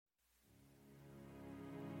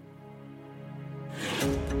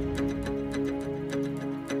Welcome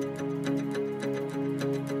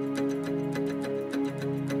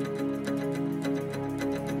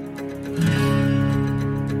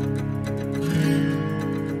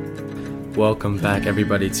back,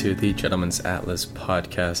 everybody, to the Gentleman's Atlas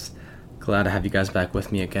podcast. Glad to have you guys back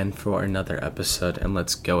with me again for another episode, and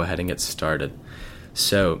let's go ahead and get started.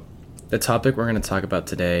 So, the topic we're going to talk about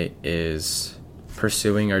today is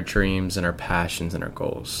pursuing our dreams and our passions and our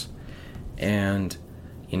goals. And,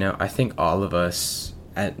 I think all of us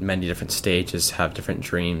at many different stages have different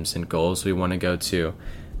dreams and goals we want to go to,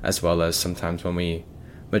 as well as sometimes when we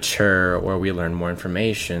mature or we learn more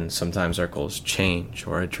information, sometimes our goals change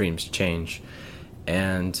or our dreams change.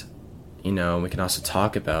 And, we can also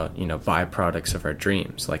talk about, byproducts of our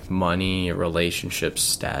dreams, like money, relationships,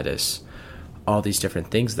 status, all these different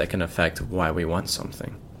things that can affect why we want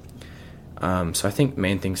something. So I think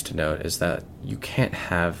main things to note is that you can't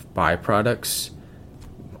have byproducts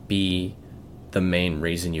be the main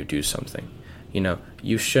reason you do something.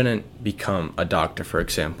 You shouldn't become a doctor, for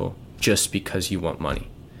example, just because you want money.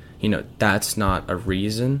 That's not a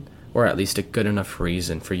reason, or at least a good enough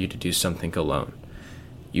reason for you to do something alone.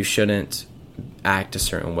 You shouldn't act a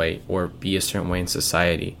certain way or be a certain way in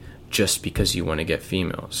society just because you want to get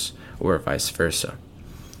females, or vice versa.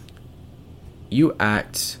 You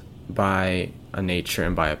act by a nature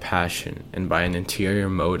and by a passion and by an interior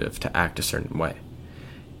motive to act a certain way.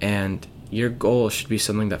 And your goal should be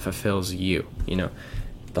something that fulfills you.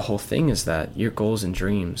 The whole thing is that your goals and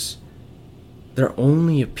dreams, they're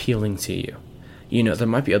only appealing to you. There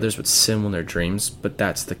might be others with similar dreams, but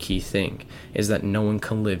that's the key thing, is that no one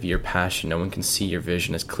can live your passion, no one can see your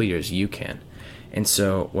vision as clear as you can. And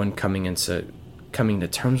so when coming to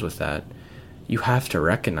terms with that, you have to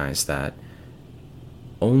recognize that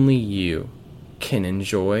only you can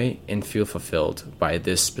enjoy and feel fulfilled by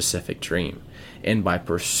this specific dream. And by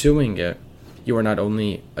pursuing it, you are not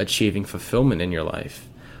only achieving fulfillment in your life,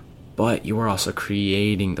 but you are also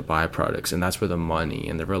creating the byproducts, and that's where the money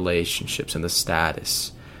and the relationships and the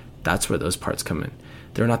status, that's where those parts come in.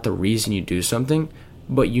 They're not the reason you do something,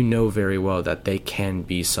 but you know very well that they can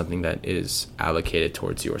be something that is allocated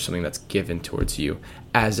towards you or something that's given towards you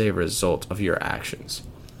as a result of your actions.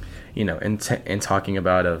 And talking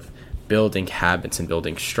about of building habits and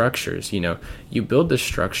building structures, you build the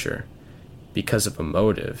structure because of a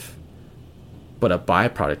motive, but a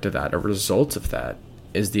byproduct of that, a result of that,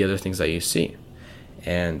 is the other things that you see.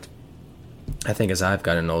 And I think as I've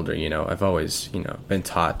gotten older, I've always, been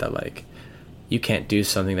taught that you can't do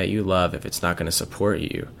something that you love if it's not going to support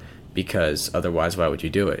you, because otherwise why would you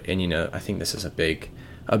do it? And I think this is a big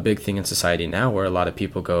thing in society now, where a lot of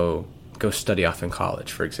people go study off in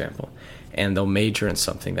college, for example, and they'll major in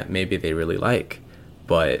something that maybe they really like,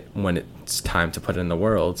 but when it's time to put it in the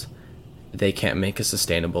world, they can't make a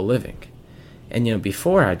sustainable living. And,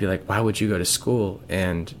 before I'd be like, why would you go to school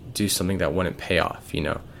and do something that wouldn't pay off?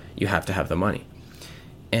 You have to have the money.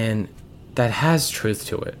 And that has truth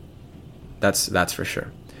to it. That's for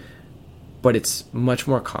sure. But it's much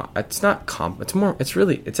more, it's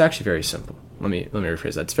actually very simple. Let me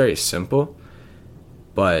rephrase that. It's very simple,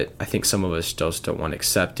 but I think some of us just don't want to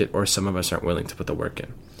accept it, or some of us aren't willing to put the work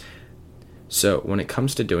in. So when it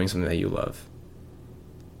comes to doing something that you love,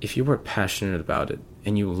 if you are passionate about it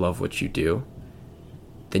and you love what you do,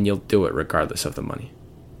 then you'll do it regardless of the money,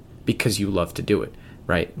 because you love to do it,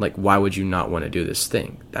 right? Why would you not want to do this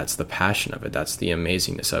thing? That's the passion of it. That's the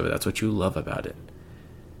amazingness of it. That's what you love about it.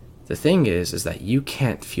 The thing is that you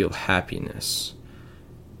can't feel happiness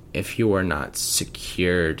if you are not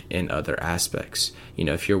secured in other aspects.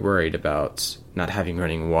 If you're worried about not having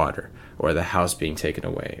running water, or the house being taken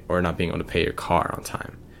away, or not being able to pay your car on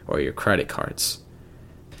time, or your credit cards.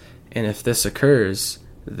 And if this occurs,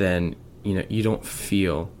 then you don't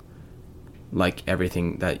feel like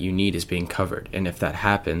everything that you need is being covered. And if that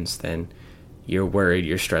happens, then you're worried,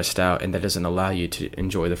 you're stressed out, and that doesn't allow you to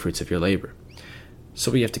enjoy the fruits of your labor.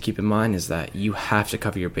 So what you have to keep in mind is that you have to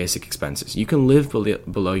cover your basic expenses. You can live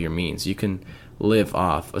below your means. You can live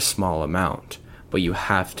off a small amount, but you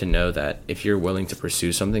have to know that if you're willing to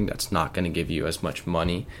pursue something that's not going to give you as much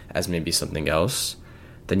money as maybe something else,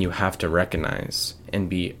 then you have to recognize and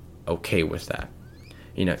be okay with that.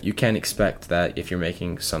 You can't expect that if you're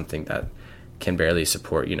making something that can barely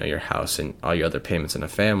support, your house and all your other payments in a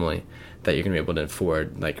family, that you're going to be able to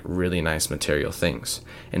afford really nice material things.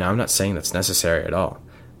 And I'm not saying that's necessary at all,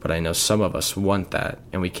 but I know some of us want that,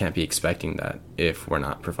 and we can't be expecting that if we're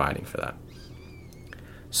not providing for that.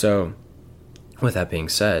 So with that being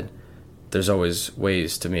said, there's always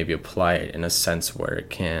ways to maybe apply it in a sense where it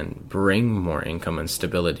can bring more income and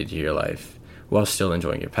stability to your life while still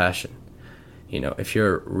enjoying your passion. If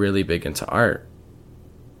you're really big into art,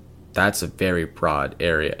 that's a very broad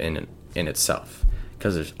area in itself,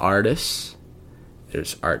 because there's artists,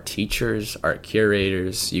 there's art teachers, art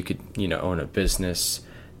curators. You could, own a business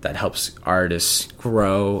that helps artists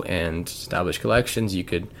grow and establish collections. You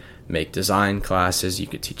could make design classes. You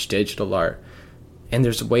could teach digital art. And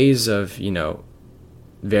there's ways of,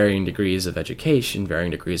 varying degrees of education,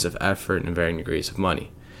 varying degrees of effort, and varying degrees of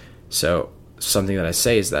money. So something that I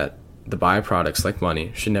say is that the byproducts, like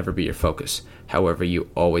money, should never be your focus. However, you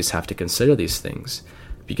always have to consider these things,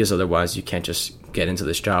 because otherwise you can't just get into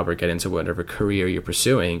this job or get into whatever career you're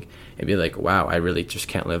pursuing and be like, wow, I really just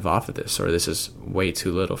can't live off of this, or this is way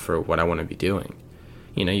too little for what I want to be doing.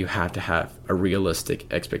 You have to have a realistic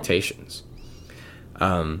expectations.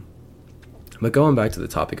 But going back to the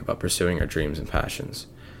topic about pursuing our dreams and passions,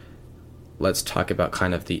 let's talk about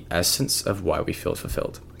kind of the essence of why we feel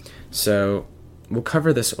fulfilled. So we'll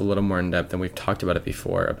cover this a little more in depth, and we've talked about it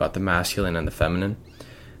before, about the masculine and the feminine.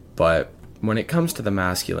 But when it comes to the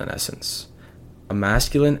masculine essence, a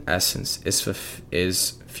masculine essence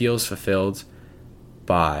feels fulfilled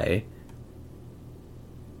by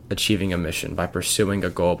achieving a mission, by pursuing a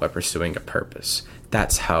goal, by pursuing a purpose.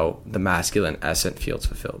 That's how the masculine essence feels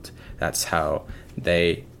fulfilled. That's how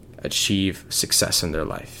they achieve success in their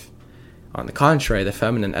life. On the contrary, the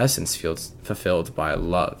feminine essence feels fulfilled by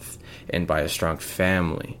love and by a strong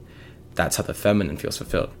family. That's how the feminine feels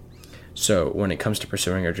fulfilled. So when it comes to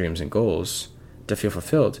pursuing our dreams and goals, to feel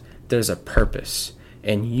fulfilled, there's a purpose.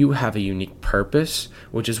 And you have a unique purpose,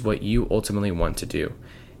 which is what you ultimately want to do.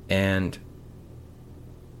 And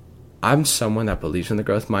I'm someone that believes in the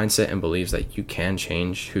growth mindset and believes that you can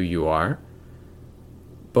change who you are.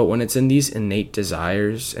 But when it's in these innate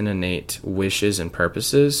desires and innate wishes and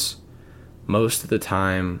purposes, most of the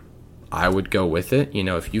time I would go with it.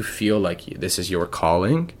 If you feel like this is your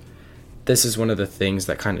calling, this is one of the things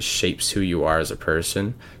that kind of shapes who you are as a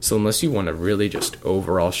person. So unless you want to really just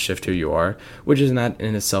overall shift who you are, which is not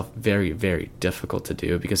in itself very, very difficult to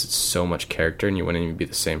do, because it's so much character and you wouldn't even be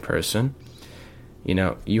the same person,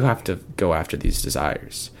 you have to go after these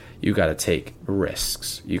desires. You got to take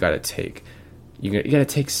risks. You got to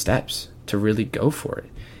take steps to really go for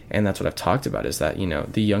it. And that's what I've talked about, is that,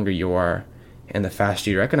 the younger you are and the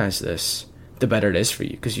faster you recognize this, the better it is for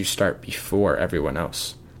you, because you start before everyone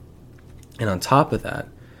else. And on top of that,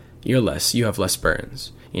 you have less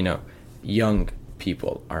burdens. Young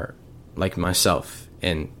people are like myself,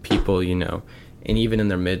 and people, and even in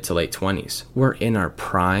their mid to late 20s, we're in our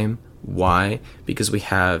prime. Why? Because we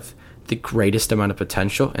have the greatest amount of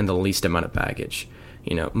potential and the least amount of baggage.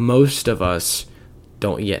 Most of us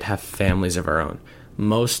don't yet have families of our own.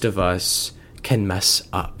 Most of us can mess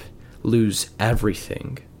up, lose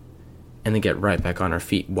everything, and then get right back on our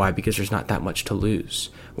feet. Why? Because there's not that much to lose.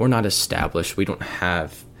 We're not established. We don't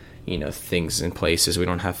have, things in places. We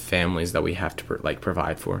don't have families that we have to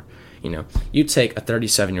provide for. You take a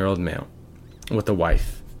 37-year-old male with a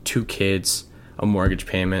wife, 2 kids, a mortgage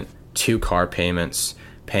payment, 2 car payments,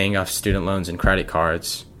 paying off student loans and credit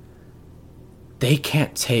cards. They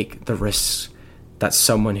can't take the risks that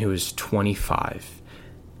someone who is 25,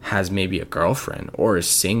 has maybe a girlfriend, or is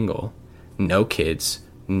single, no kids,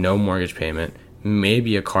 no mortgage payment,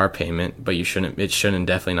 maybe a car payment, but it shouldn't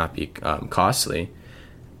definitely not be costly.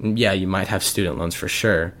 Yeah, you might have student loans for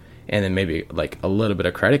sure, and then maybe a little bit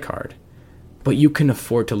of credit card. But you can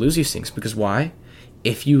afford to lose these things, because why?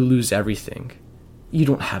 If you lose everything, you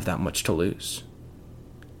don't have that much to lose.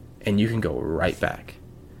 And you can go right back.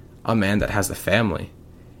 A man that has a family,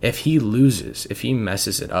 if he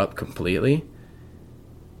messes it up completely,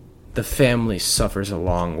 the family suffers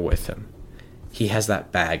along with him. He has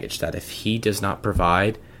that baggage that if he does not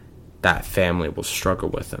provide, that family will struggle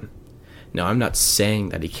with him. Now, I'm not saying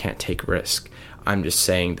that he can't take risk. I'm just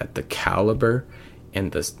saying that the caliber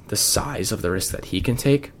and the size of the risk that he can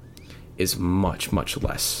take is much, much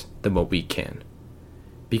less than what we can.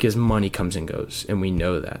 Because money comes and goes, and we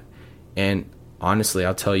know that. And honestly,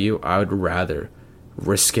 I'll tell you, I would rather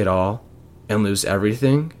risk it all and lose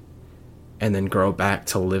everything and then grow back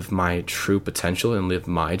to live my true potential and live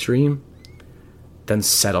my dream than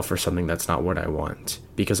settle for something that's not what I want,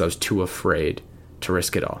 because I was too afraid to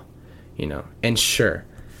risk it all. And sure,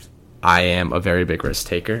 I am a very big risk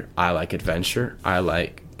taker. I like adventure. I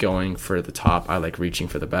like going for the top. I like reaching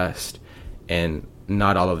for the best. And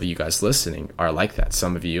not all of you guys listening are like that.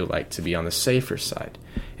 Some of you like to be on the safer side,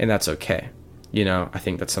 and that's okay. I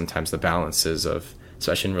think that sometimes the balances of,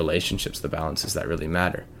 especially in relationships, the balances that really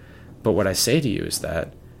matter. But what I say to you is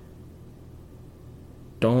that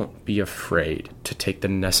don't be afraid to take the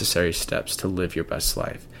necessary steps to live your best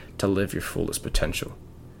life, to live your fullest potential.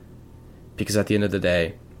 Because at the end of the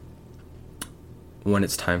day, when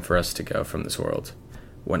it's time for us to go from this world,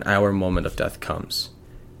 when our moment of death comes,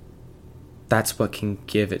 that's what can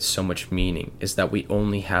give it so much meaning, is that we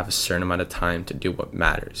only have a certain amount of time to do what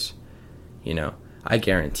matters. I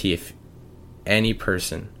guarantee if any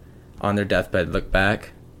person on their deathbed look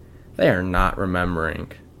back, they are not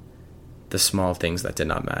remembering the small things that did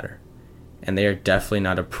not matter. And they are definitely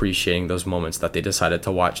not appreciating those moments that they decided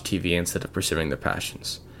to watch TV instead of pursuing their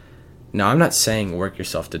passions. Now, I'm not saying work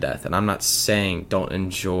yourself to death, and I'm not saying don't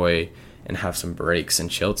enjoy and have some breaks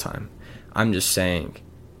and chill time. I'm just saying,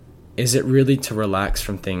 is it really to relax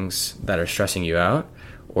from things that are stressing you out,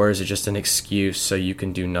 or is it just an excuse so you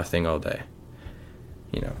can do nothing all day?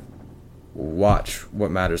 Watch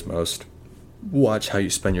what matters most. Watch how you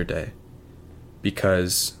spend your day.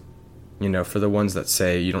 Because, for the ones that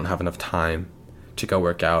say you don't have enough time to go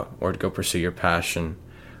work out or to go pursue your passion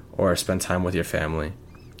or spend time with your family,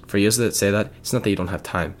 for you that say that, it's not that you don't have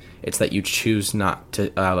time. It's that you choose not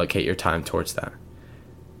to allocate your time towards that.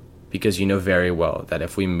 Because you know very well that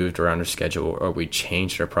if we moved around our schedule or we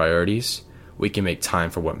changed our priorities, we can make time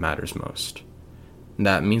for what matters most. And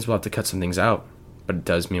that means we'll have to cut some things out, but it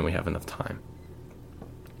does mean we have enough time.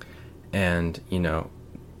 And,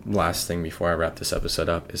 last thing before I wrap this episode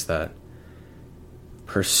up is that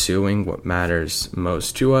pursuing what matters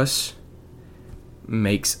most to us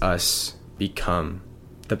makes us become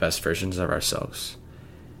the best versions of ourselves.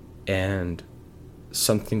 And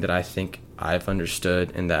something that I think I've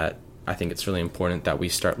understood, and that I think it's really important that we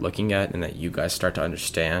start looking at and that you guys start to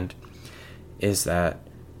understand, is that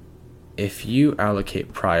if you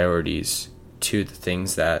allocate priorities to the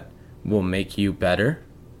things that will make you better,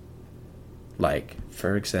 like,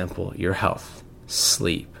 for example, your health,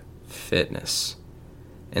 sleep, fitness,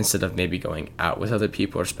 instead of maybe going out with other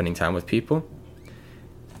people or spending time with people,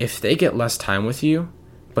 if they get less time with you,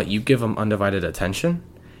 but you give them undivided attention,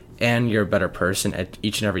 and you're a better person at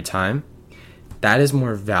each and every time, that is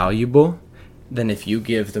more valuable than if you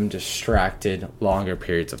give them distracted longer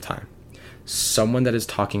periods of time. Someone that is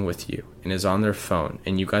talking with you and is on their phone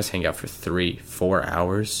and you guys hang out for 3-4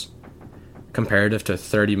 hours, comparative to a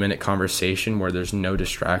 30-minute conversation where there's no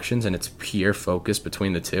distractions and it's pure focus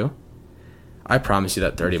between the two, I promise you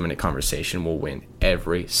that 30-minute conversation will win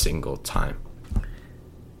every single time.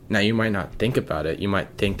 Now, you might not think about it. You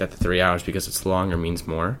might think that the 3 hours, because it's longer, means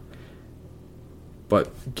more.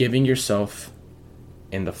 But giving yourself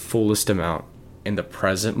in the fullest amount in the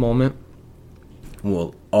present moment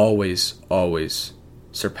will always, always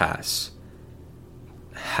surpass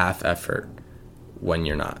half effort when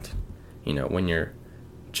you're not. When you're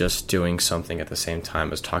just doing something at the same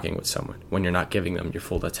time as talking with someone, when you're not giving them your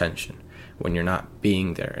full attention, when you're not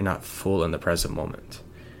being there and not full in the present moment.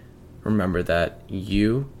 Remember that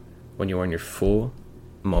when you are in your full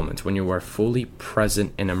moment, when you are fully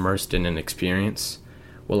present and immersed in an experience,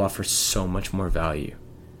 will offer so much more value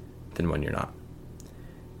than when you're not.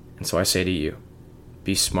 And so I say to you,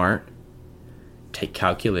 be smart, take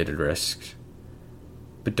calculated risks,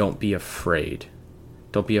 but don't be afraid.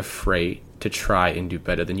 Don't be afraid to try and do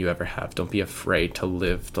better than you ever have. Don't be afraid to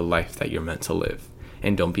live the life that you're meant to live.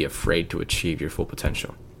 And don't be afraid to achieve your full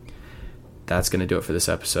potential. That's going to do it for this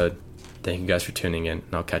episode. Thank you guys for tuning in,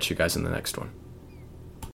 and I'll catch you guys in the next one.